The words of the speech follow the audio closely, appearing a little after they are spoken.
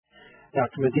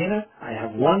Dr. Medina, I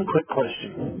have one quick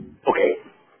question. Okay.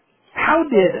 How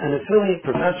did an affiliate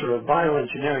professor of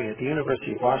bioengineering at the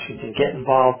University of Washington get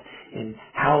involved in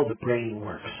how the brain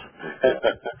works?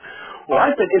 Well,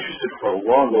 I've been interested for a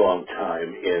long, long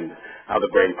time in how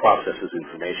the brain processes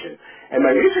information, and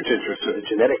my research interests are the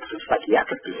genetics of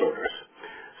psychiatric disorders.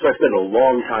 So I spent a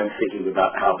long time thinking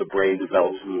about how the brain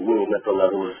develops in the womb at the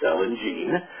level of cell and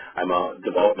gene. I'm a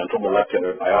developmental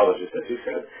molecular biologist, as you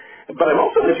said. But I'm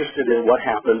also interested in what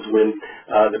happens when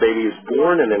the baby is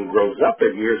born and then grows up,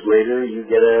 and years later you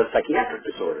get a psychiatric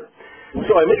disorder.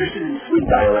 So I'm interested in three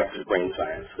dialects of brain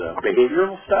science: the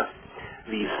behavioral stuff,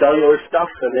 the cellular stuff,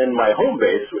 and then my home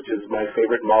base, which is my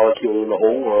favorite molecule in the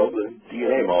whole world, the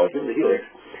DNA molecule, the helix.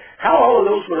 How all of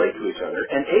those relate to each other.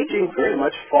 And aging very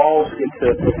much falls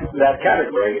into that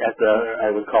category at the,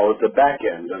 I would call it the back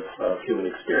end of human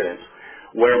experience,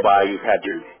 whereby you've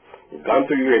gone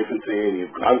through your infancy, and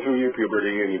you've gone through your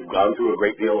puberty, and you've gone through a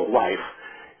great deal of life.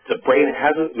 The brain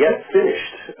hasn't yet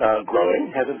finished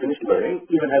growing, hasn't finished learning,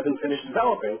 even hasn't finished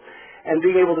developing. And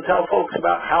being able to tell folks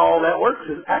about how all that works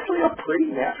is actually a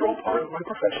pretty natural part of my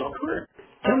professional career.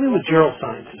 Tell me what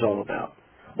geroscience is all about.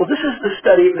 Well, this is the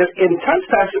study that in times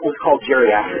past it was called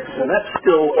geriatrics, and that's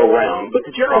still around, but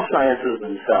the gerosciences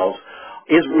themselves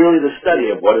is really the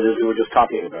study of what it is we were just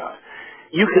talking about.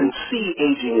 You can see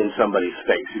aging in somebody's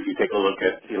face if you take a look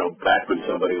at, back when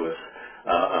somebody was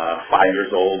 5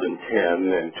 years old and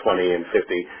 10 and 20 and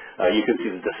 50. You can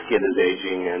see that the skin is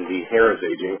aging and the hair is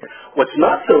aging. What's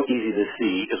not so easy to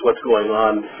see is what's going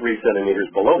on 3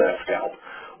 centimeters below that scalp,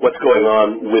 what's going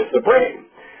on with the brain.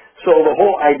 So the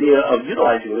whole idea of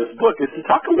utilizing this book is to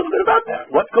talk a little bit about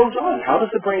that. What goes on? How does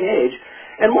the brain age?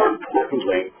 And more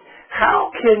importantly,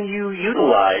 how can you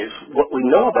utilize what we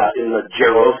know about in the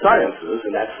gerosciences,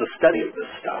 and that's the study of this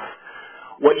stuff,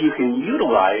 what you can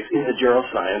utilize in the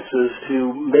gerosciences to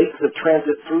make the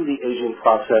transit through the aging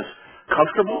process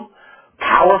comfortable,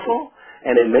 powerful,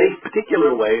 and in many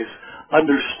particular ways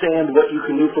understand what you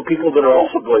can do for people that are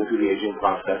also going through the aging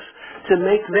process to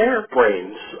make their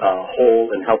brains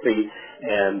whole and healthy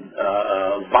and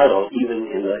vital even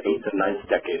in the 8th and 9th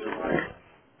decades of life.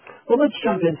 Well, let's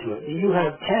jump into it. You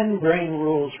have 10 brain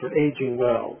rules for aging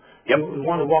well. Yep. You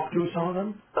want to walk through some of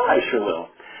them? I sure will.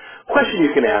 Question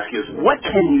you can ask is, what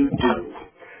can you do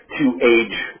to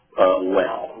age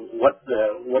well?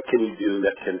 What can you do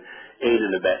that can aid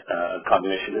and abet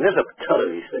cognition? And there's a ton of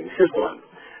these things. Here's one.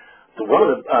 So one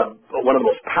of the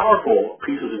most powerful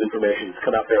pieces of information that's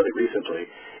come out fairly recently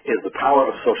is the power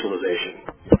of socialization.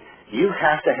 You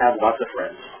have to have lots of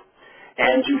friends,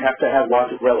 and you have to have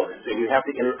lots of relatives, and you have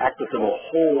to interact with them a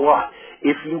whole lot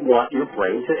if you want your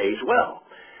brain to age well.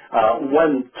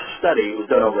 One study was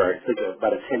done over, I think,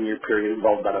 about a 10-year period,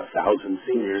 involved about 1,000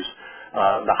 seniors.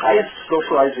 The highest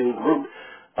socializing group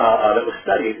that was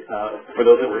studied for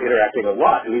those that were interacting a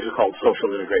lot, and these are called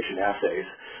social integration assays,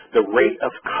 the rate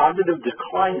of cognitive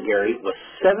decline, Gary, was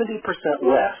 70%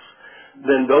 less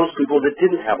than those people that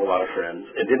didn't have a lot of friends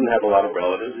and didn't have a lot of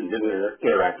relatives and didn't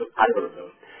interact with either of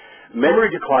them. Memory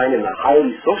decline in the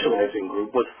highly socializing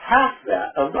group was half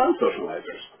that of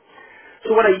non-socializers.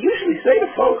 So what I usually say to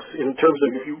folks in terms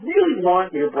of if you really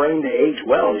want your brain to age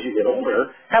well as you get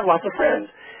older, have lots of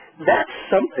friends. That's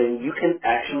something you can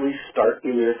actually start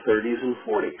in your 30s and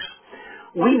 40s.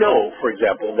 We know, for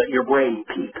example, that your brain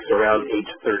peaks around age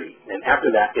 30, and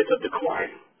after that it's a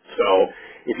decline. So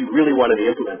if you really wanted to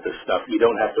implement this stuff, you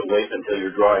don't have to wait until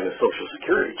you're drawing a Social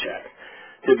Security check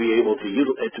to be able to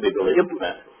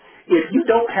implement. If you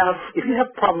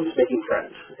have problems making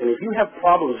friends, and if you have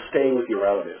problems staying with your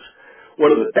relatives,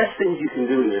 one of the best things you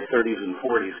can do in your 30s and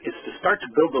 40s is to start to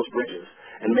build those bridges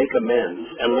and make amends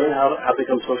and learn how to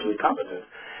become socially competent.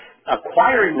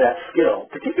 Acquiring that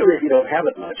skill, particularly if you don't have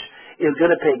it much, is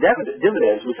going to pay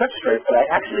dividends with such strength that I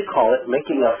actually call it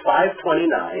making a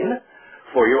 529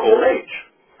 for your old age,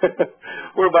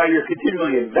 whereby you're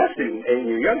continually investing in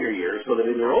your younger years so that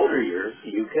in your older years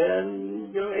you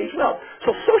can age well.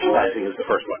 So socializing is the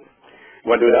first one. You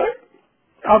want to do another?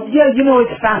 Yeah,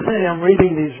 it's fascinating. I'm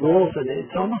reading these rules, and it's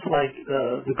almost like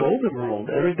the golden rule.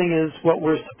 Everything is what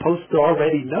we're supposed to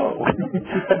already know.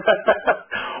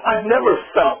 I've never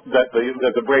felt that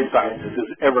the brain sciences is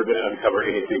ever going to uncover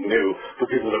anything new for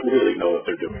people that really know what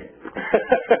they're doing.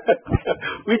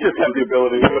 We just have the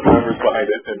ability to put numbers behind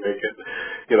it and make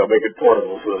it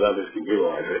portable so that others can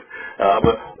utilize it.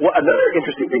 But another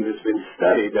interesting thing that's been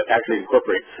studied that actually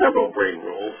incorporates several brain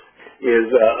rules is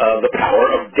the power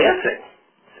of dancing.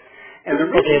 And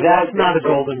Okay, that's not a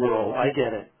golden rule. I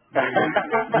get it.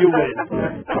 You win.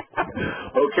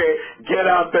 Okay, get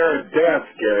out there and dance,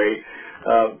 Gary.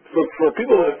 For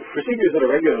people, for seniors that are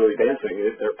regularly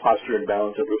dancing, their posture and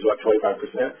balance improves about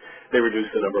 25%. They reduce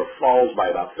the number of falls by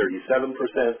about 37%.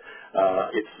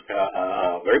 It's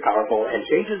very powerful and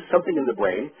changes something in the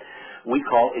brain we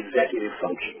call executive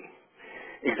function.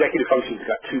 Executive function's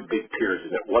got two big tiers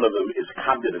in it. One of them is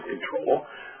cognitive control,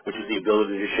 which is the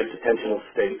ability to shift attentional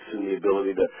states and the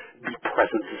ability to be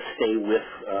present, to stay with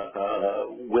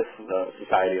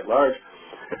society at large.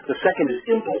 The second is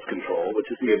impulse control, which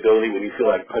is the ability when you feel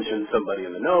like punching somebody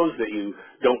in the nose that you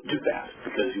don't do that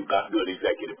because you've got good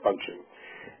executive function.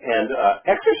 And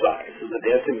exercise, and the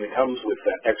dancing that comes with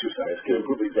that exercise, can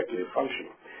improve executive function.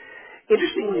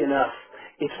 Interestingly enough,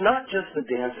 it's not just the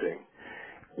dancing.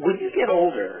 When you get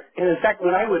older, and in fact,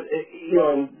 when I would,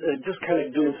 I'm just kind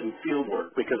of doing some field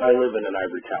work because I live in an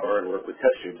ivory tower and work with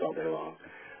test tubes all day long,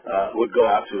 would go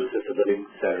out to assisted living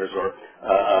centers or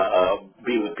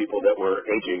be with people that were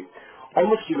aging.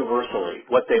 Almost universally,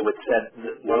 what they would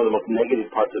say, one of the most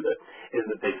negative parts of it, is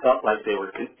that they felt like they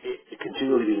were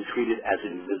continually being treated as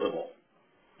invisible.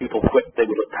 People quit, they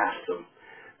would look past them.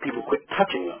 People quit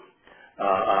touching them.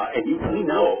 We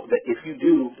know that if you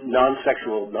do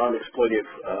non-sexual, non-exploitive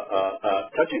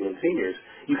touching in seniors,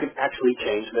 you can actually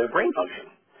change their brain function.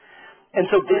 And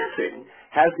so dancing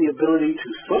has the ability to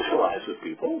socialize with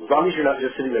people, as long as you're not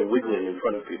just sitting there wiggling in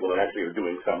front of people and actually are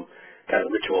doing some kind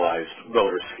of ritualized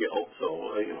motor skill.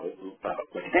 So, like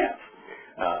a dance,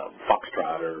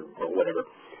 foxtrot or whatever.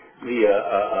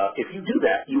 If you do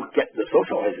that, you get the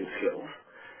socializing skills.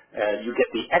 And you get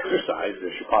the exercise,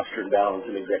 there's your posture and balance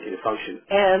and executive function,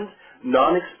 and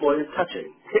non-exploitive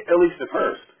touching, at least at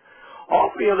first.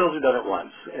 All three of those are done at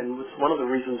once, and it's one of the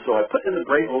reasons, so I put in the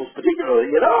great rules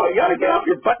particularly, you got to get off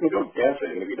your butt and go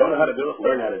dancing. And if you don't know how to do it,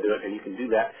 learn how to do it, and you can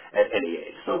do that at any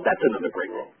age. So that's another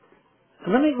great rule.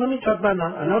 And let me talk about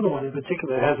another one in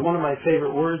particular. It has one of my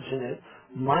favorite words in it,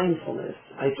 mindfulness.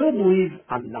 I still believe,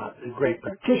 I'm not a great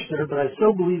practitioner, but I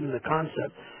still believe in the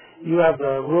concept. You have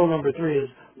rule number 3 is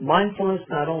mindfulness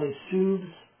not only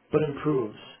soothes, but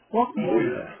improves. Walk me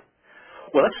through that.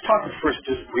 Well, let's talk first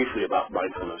just briefly about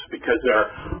mindfulness because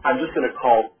I'm just going to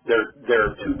call, there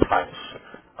are two types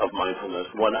of mindfulness.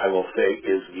 One I will say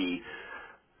is the,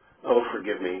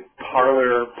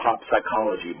 parlor pop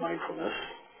psychology mindfulness.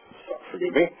 So,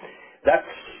 forgive me. That's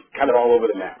kind of all over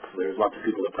the map. There's lots of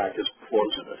people that practice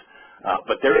forms of it.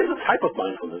 But there is a type of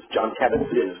mindfulness. John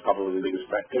Kabat-Zinn is probably the biggest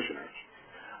practitioner.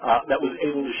 That was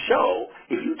able to show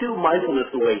if you do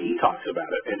mindfulness the way he talks about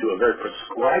it and do a very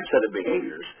prescribed set of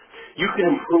behaviors, you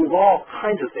can improve all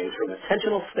kinds of things from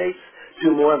attentional states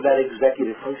to more of that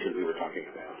executive function we were talking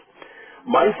about.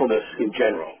 Mindfulness in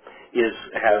general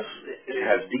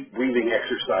has deep breathing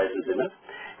exercises in it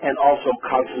and also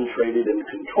concentrated and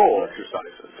control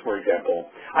exercises. For example,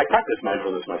 I practice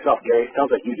mindfulness myself. Gary, it sounds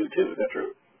like you do too. Is that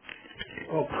true?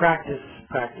 Well, practice.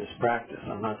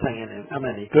 I'm not saying I'm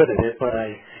any good at it, but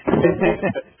I...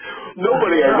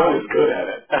 Nobody I know is good at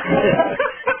it.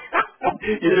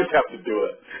 You just have to do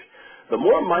it. The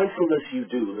more mindfulness you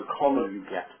do, the calmer you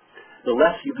get. The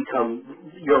less you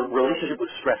become, your relationship with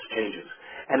stress changes.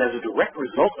 And as a direct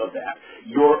result of that,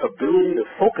 your ability to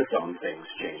focus on things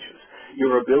changes.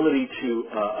 Your ability to,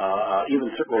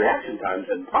 even certain reaction times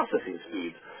and processing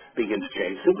speeds begin to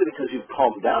change simply because you've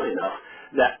calmed down enough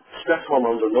that stress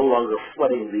hormones are no longer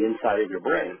flooding the inside of your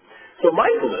brain. So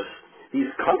mindfulness, these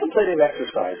contemplative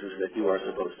exercises that you are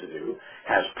supposed to do,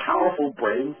 has powerful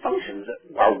brain functions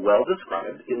that are well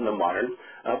described in the modern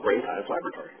brain science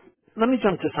laboratory. Let me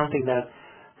jump to something that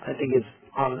I think is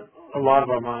on a lot of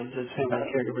our minds as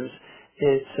family caregivers.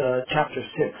 It's chapter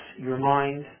 6, your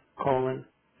mind,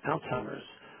 Alzheimer's.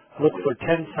 Look for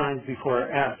 10 signs before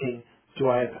asking, do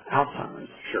I have Alzheimer's?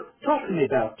 Sure. Talk to me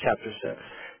about chapter 6.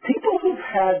 People who've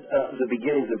had the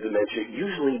beginnings of dementia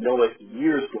usually know it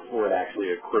years before it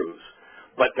actually accrues,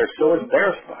 but they're so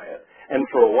embarrassed by it, and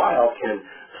for a while can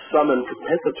summon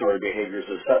compensatory behaviors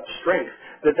of such strength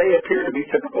that they appear to be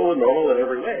typical and normal in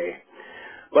every way.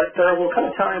 But there will come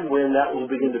a time when that will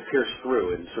begin to pierce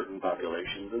through in certain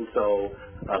populations, and so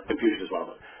confusion is one of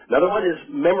them. Another one is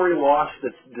memory loss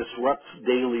that disrupts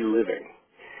daily living.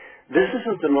 This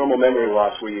isn't the normal memory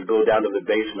loss where you go down to the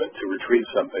basement to retrieve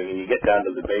something and you get down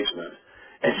to the basement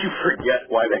and you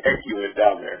forget why the heck you went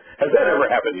down there. Has that ever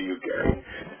happened to you, Gary?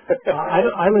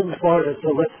 I live in Florida,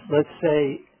 so let's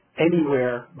say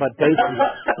anywhere but basements,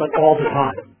 but all the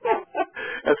time.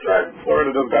 That's right.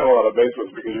 Florida doesn't have a lot of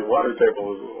basements because your water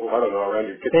table is, around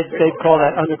your kitchen table. They call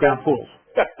that underground pools.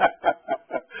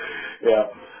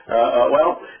 Yeah.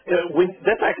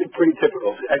 That's actually pretty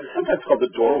typical. It's sometimes called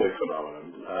the doorway phenomenon.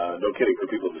 No kidding, for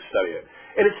people who study it.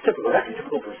 And it's typical. It's actually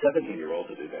typical for 17-year-olds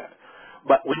to do that.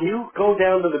 But when you go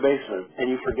down to the basement and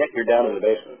you forget you're down in the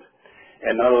basement,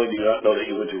 and not only do you not know that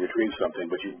you went to retrieve something,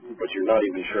 but you're not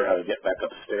even sure how to get back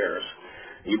upstairs,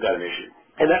 you've got an issue.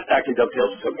 And that actually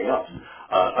dovetails with something else.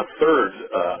 A third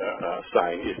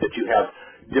sign is that you have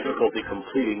difficulty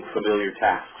completing familiar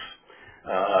tasks.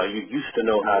 You used to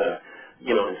know how to,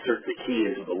 insert the key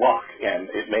into the lock, and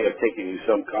it may have taken you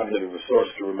some cognitive resource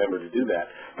to remember to do that.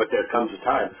 But there comes a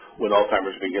time when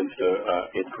Alzheimer's begins to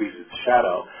increase its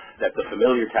shadow that the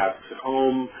familiar tasks at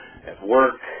home, at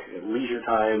work, at leisure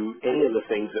time, any of the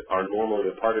things that are normally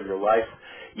a part of your life,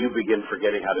 you begin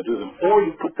forgetting how to do them, or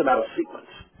you put them out of sequence.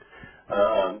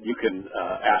 You can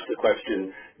ask the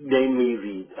question, name me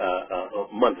the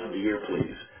months of the year,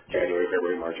 please. January,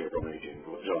 February, March, April, May, June,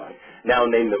 July. Now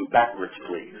name them backwards,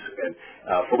 please. And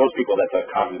for most people, that's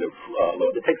a cognitive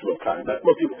load. It takes a little time, but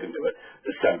most people can do it.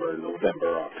 December,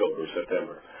 November, October,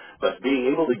 September. But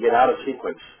being able to get out of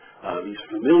sequence, these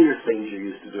familiar things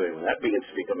you're used to doing, when that begins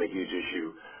to become a huge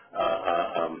issue,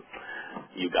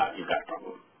 you've got a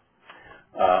problem.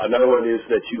 Another one is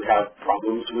that you have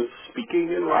problems with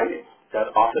speaking and writing.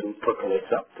 That often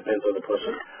percolates up, depends on the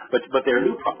person, but there are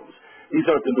new problems. These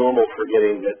aren't the normal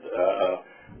forgetting that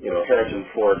Harrison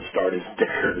Ford starred as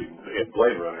Deckard in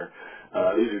Blade Runner.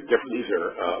 These are different. These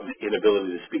are the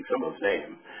inability to speak someone's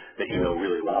name that you know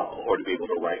really well, or to be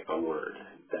able to write a word.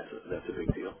 That's a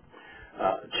big deal.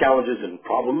 Challenges in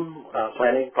problem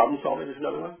planning, problem solving is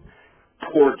another one.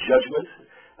 Poor judgment,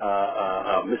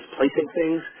 misplacing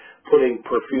things, putting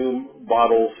perfume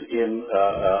bottles in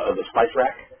the spice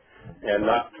rack, and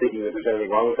not thinking that there's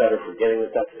anything wrong with that, or forgetting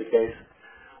that that's the case.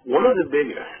 One of the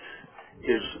biggest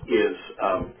is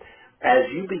as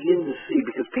you begin to see,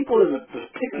 because people,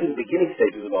 particularly in the beginning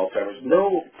stages of Alzheimer's,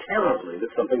 know terribly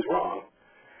that something's wrong.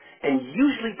 And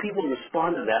usually people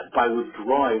respond to that by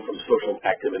withdrawing from social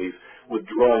activities,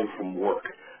 withdrawing from work,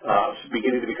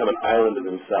 beginning to become an island of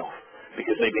themselves,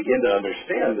 because they begin to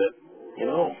understand that,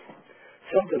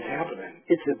 something's happening.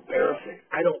 It's embarrassing.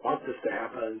 I don't want this to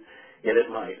happen, and it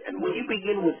might. And when you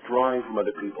begin withdrawing from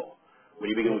other people, when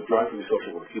you begin withdrawing from your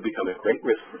social work, you become at great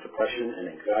risk for depression and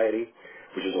anxiety,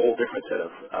 which is a whole different set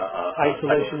of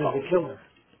isolation is a killer.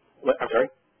 What? I'm sorry?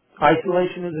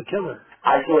 Isolation is a killer.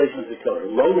 Isolation is a killer.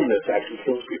 Loneliness actually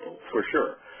kills people, for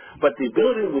sure. But the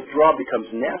ability to withdraw becomes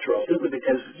natural simply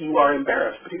because you are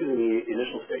embarrassed, particularly in the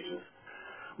initial stages.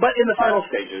 But in the final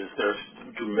stages, there's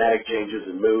dramatic changes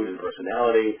in mood and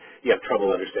personality. You have trouble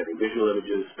understanding visual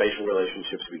images, spatial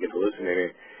relationships begin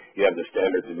hallucinating. You have the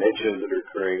standard dimensions that are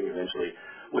occurring eventually.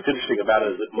 What's interesting about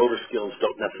it is that motor skills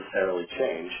don't necessarily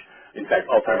change. In fact,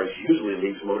 Alzheimer's usually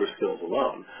leaves motor skills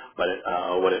alone, but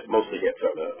what it mostly hits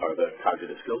are the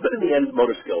cognitive skills. But in the end,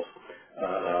 motor skills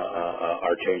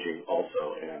are changing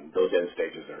also, and those end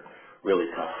stages are really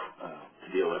tough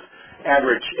to deal with.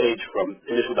 Average age from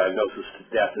initial diagnosis to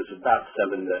death is about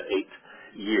 7 to 8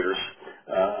 years,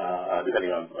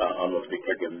 depending on what's being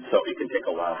given. So it can take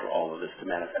a while for all of this to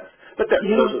manifest. But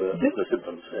those are the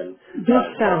symptoms. And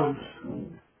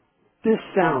this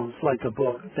sounds like a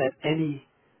book that any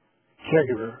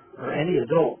caregiver or any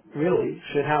adult really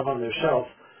should have on their shelf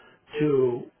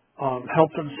to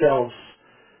help themselves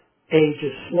age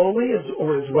as slowly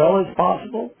or as well as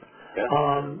possible,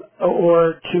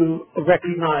 or to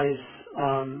recognize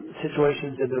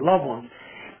situations in their loved ones.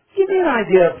 Give me an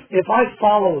idea of, if I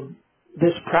followed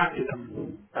this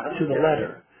practicum to the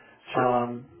letter,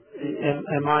 am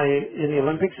I in the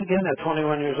Olympics again at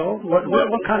 21 years old? What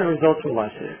kind of results will I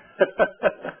see?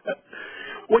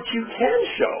 What you can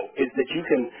show is that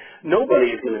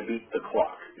nobody is going to beat the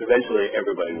clock. Eventually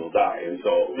everybody will die. And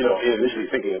so,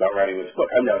 initially thinking about writing this book,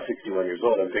 I'm now 61 years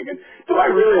old, I'm thinking, do I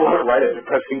really want to write a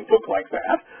depressing book like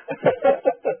that?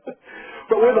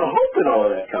 But where the hope in all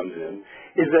of that comes in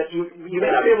is that you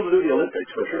may not be able to do the Olympics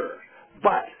for sure,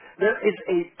 but there is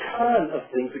a ton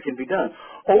of things that can be done.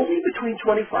 Only between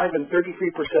 25 and 33%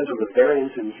 of the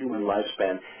variance in human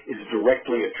lifespan is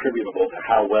directly attributable to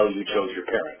how well you chose your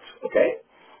parents, okay?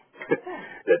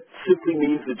 That simply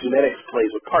means that genetics plays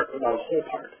a part, but not a whole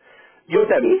part. You know what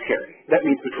that means, Carrie? That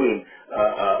means between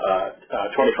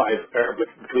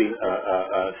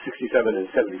 67 and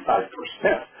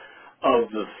 75% of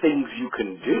the things you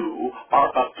can do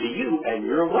are up to you and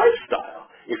your lifestyle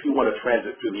if you want to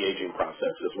transit through the aging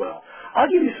process as well. I'll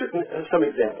give you some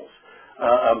examples.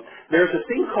 There's a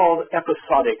thing called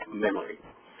episodic memory.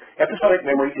 Episodic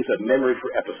memory is a memory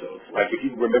for episodes. Like if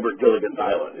you remember Gilligan's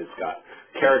Island, it's got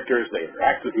characters, they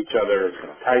interact with each other, it's got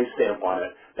a timestamp on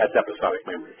it. That's episodic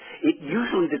memory. It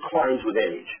usually declines with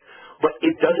age, but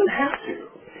it doesn't have to.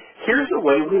 Here's a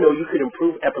way we know you could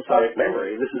improve episodic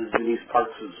memory. This is Denise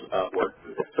Parks' work,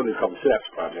 something called the Synapse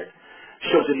Project.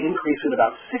 shows an increase in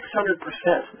about 600%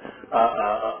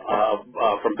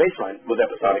 from baseline with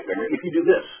episodic memory. If you do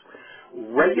this,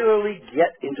 regularly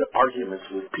get into arguments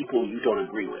with people you don't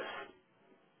agree with.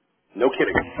 No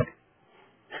kidding.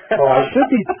 Oh, I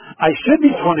should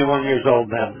be 21 years old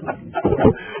then.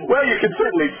 Well, you can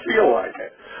certainly feel like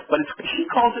it. But she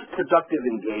calls it productive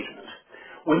engagement.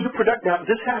 When you now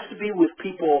this has to be with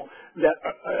people that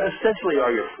essentially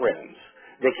are your friends.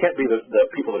 They can't be the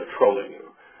people that are trolling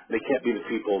you. They can't be the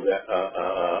people that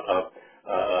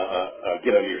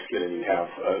get under your skin and you have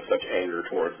such anger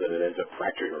towards that it ends up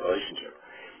fracturing a relationship.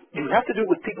 You have to do it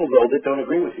with people, though, that don't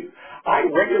agree with you. I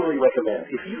regularly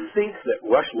recommend, if you think that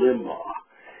Rush Limbaugh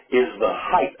is the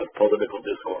height of political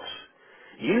discourse,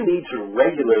 you need to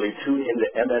regularly tune into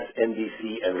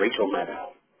MSNBC and Rachel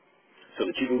Maddow so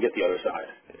that you can get the other side.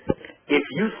 If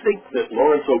you think that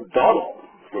Lawrence O'Donnell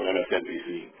from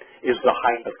MSNBC is the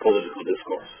height of political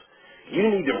discourse,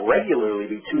 you need to regularly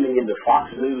be tuning into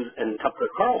Fox News and Tucker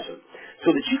Carlson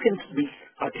so that you can be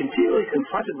continually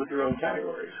confronted with your own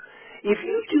categories. If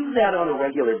you do that on a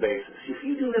regular basis, if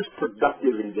you do this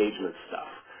productive engagement stuff,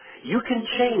 you can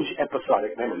change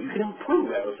episodic memory. You can improve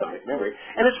episodic memory.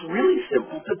 And it's really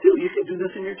simple to do. You can do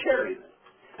this in your chair even.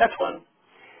 That's one.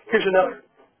 Here's another.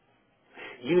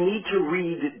 You need to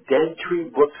read Dead Tree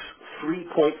books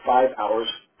 3.5 hours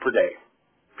per day.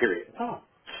 Period. Oh.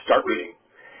 Start reading.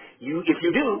 If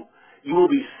you do, you will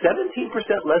be 17%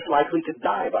 less likely to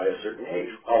die by a certain age.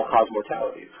 All-cause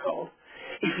mortality, it's called.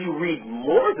 If you read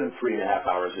more than 3.5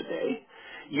 hours a day,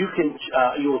 you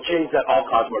will change that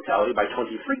all-cause mortality by 23%.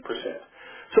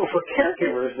 So for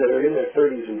caregivers that are in their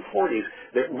 30s and 40s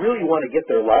that really want to get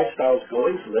their lifestyles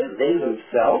going so that they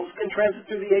themselves can transit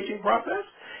through the aging process,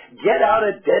 get out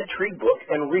a Dead Tree book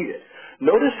and read it.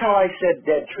 Notice how I said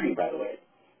dead tree, by the way.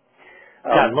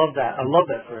 Yeah, I love that. I love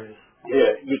that phrase.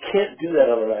 Yeah, you can't do that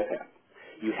on an iPad.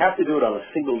 You have to do it on a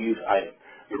single-use item.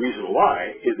 The reason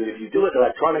why is that if you do it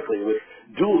electronically with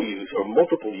dual-use or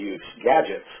multiple-use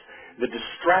gadgets, the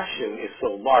distraction is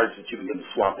so large that you begin to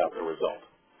swamp out the result.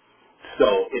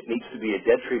 So it needs to be a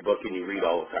Dead Tree book and you read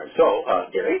all the time. So,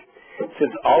 Gary,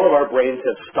 since all of our brains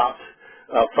have stopped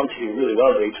functioning really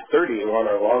well at age 30 and we're on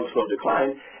our long, slow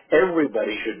decline,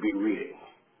 everybody should be reading.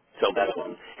 So that's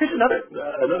one. Here's another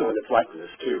one that's like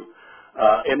this, too.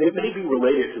 And it may be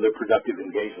related to the productive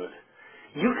engagement.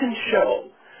 You can show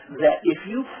that if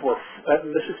you,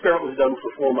 this experiment was done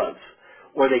for 4 months,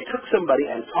 where they took somebody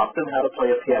and taught them how to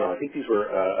play a piano. I think these were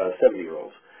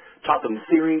 70-year-olds. Taught them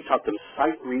theory, taught them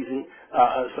sight reading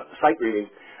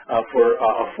for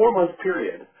a 4-month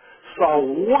period. Saw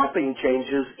whopping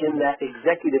changes in that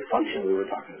executive function we were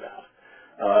talking about.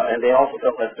 And they also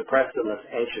felt less depressed and less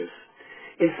anxious.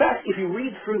 In fact, if you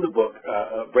read through the book,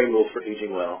 Brain Rules for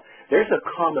Aging Well, there's a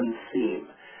common theme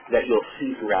that you'll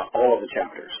see throughout all of the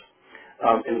chapters.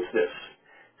 And it's this.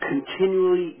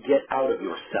 Continually get out of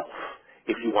yourself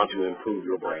if you want to improve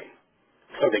your brain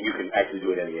so that you can actually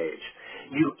do it at any age.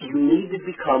 You need to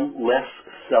become less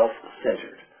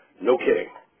self-centered. No kidding.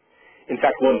 In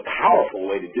fact, one powerful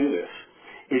way to do this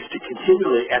is to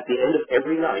continually, at the end of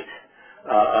every night,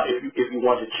 if you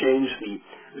want to change the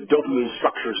dopamine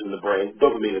structures in the brain,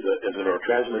 dopamine is a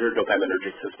neurotransmitter,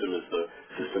 dopaminergic system is the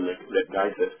system that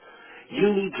guides it,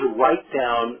 you need to write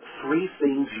down 3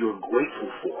 things you're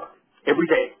grateful for every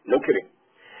day. No kidding.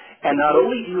 And not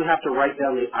only do you have to write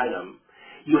down the item,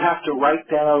 you have to write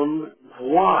down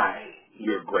why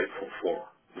you're grateful for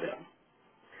them.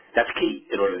 That's key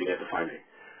in order to get the finding.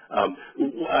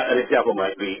 An example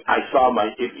might be,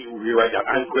 if you write down,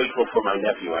 I'm grateful for my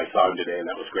nephew. I saw him today and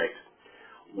that was great.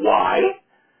 Why?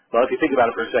 Well, if you think about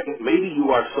it for a second, maybe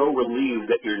you are so relieved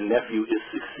that your nephew is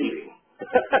succeeding.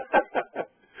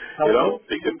 You know,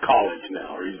 he's in college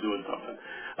now or he's doing something.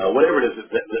 Whatever it is,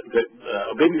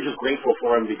 maybe you're just grateful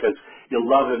for him because you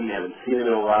love him, you haven't seen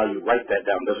him in a while, you write that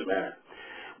down, doesn't matter.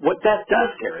 What that does,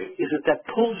 Gary, is that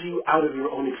pulls you out of your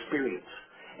own experience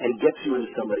and gets you into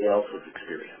somebody else's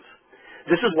experience.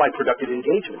 This is why productive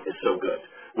engagement is so good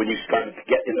when you start to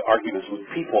get into arguments with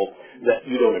people that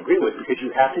you don't agree with because you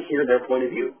have to hear their point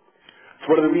of view. It's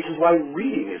one of the reasons why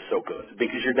reading is so good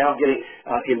because you're now getting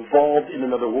involved in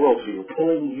another world, so you're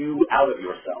pulling you out of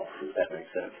yourself, if that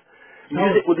makes sense.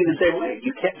 Music would be the same way.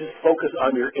 You can't just focus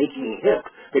on your aching hip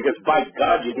because, by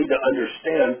God, you need to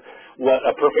understand what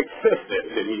a perfect fifth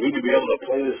is, and you need to be able to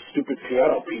play this stupid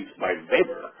piano piece by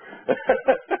Weber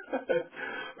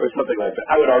or something like that.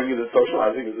 I would argue that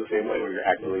socializing is the same way where you're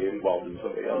actively involved in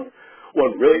something else.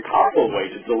 One really powerful way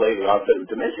to delay the onset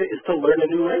of dementia is to learn a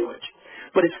new language.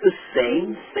 But it's the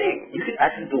same thing. You can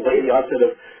actually delay the onset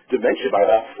of dementia by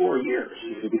about 4 years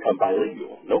if you become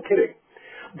bilingual. No kidding.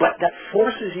 but that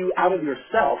forces you out of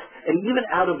yourself and even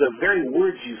out of the very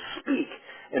words you speak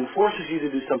and forces you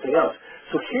to do something else.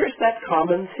 So here's that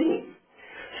common theme.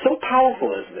 So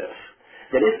powerful is this,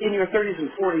 that if in your 30s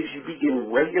and 40s you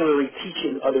begin regularly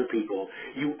teaching other people,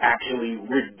 you actually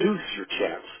reduce your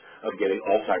chance of getting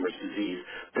Alzheimer's disease,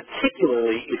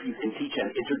 particularly if you can teach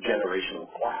an intergenerational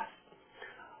class.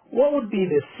 What would be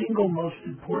the single most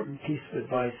important piece of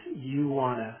advice you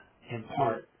want to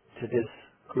impart to this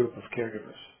group of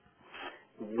caregivers?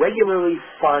 Regularly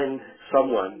find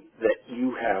someone that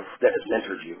you have, that has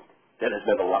mentored you, that has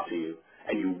meant a lot to you,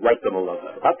 and you write them a love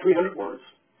letter, about 300 words.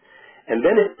 And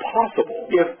then if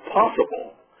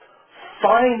possible,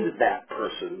 find that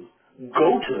person,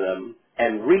 go to them,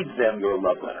 and read them your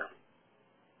love letter.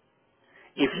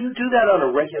 If you do that on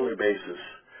a regular basis,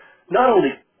 not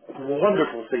only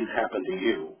wonderful things happen to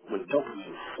you when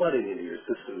dopamine is flooding into your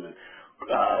system and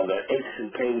the aches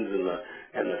and pains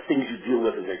and the things you deal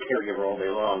with as a caregiver all day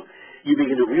long, you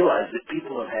begin to realize that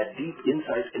people have had deep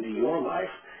insights into your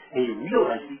life, and you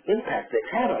realize the impact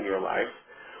they've had on your life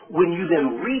when you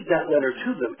then read that letter to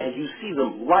them and you see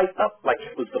them light up like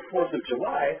it was the 4th of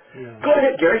July. Yeah. Go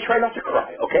ahead, Gary, try not to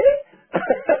cry, okay?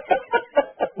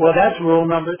 Well, that's rule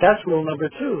number 2,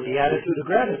 the attitude of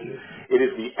gratitude. It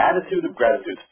is the attitude of gratitude.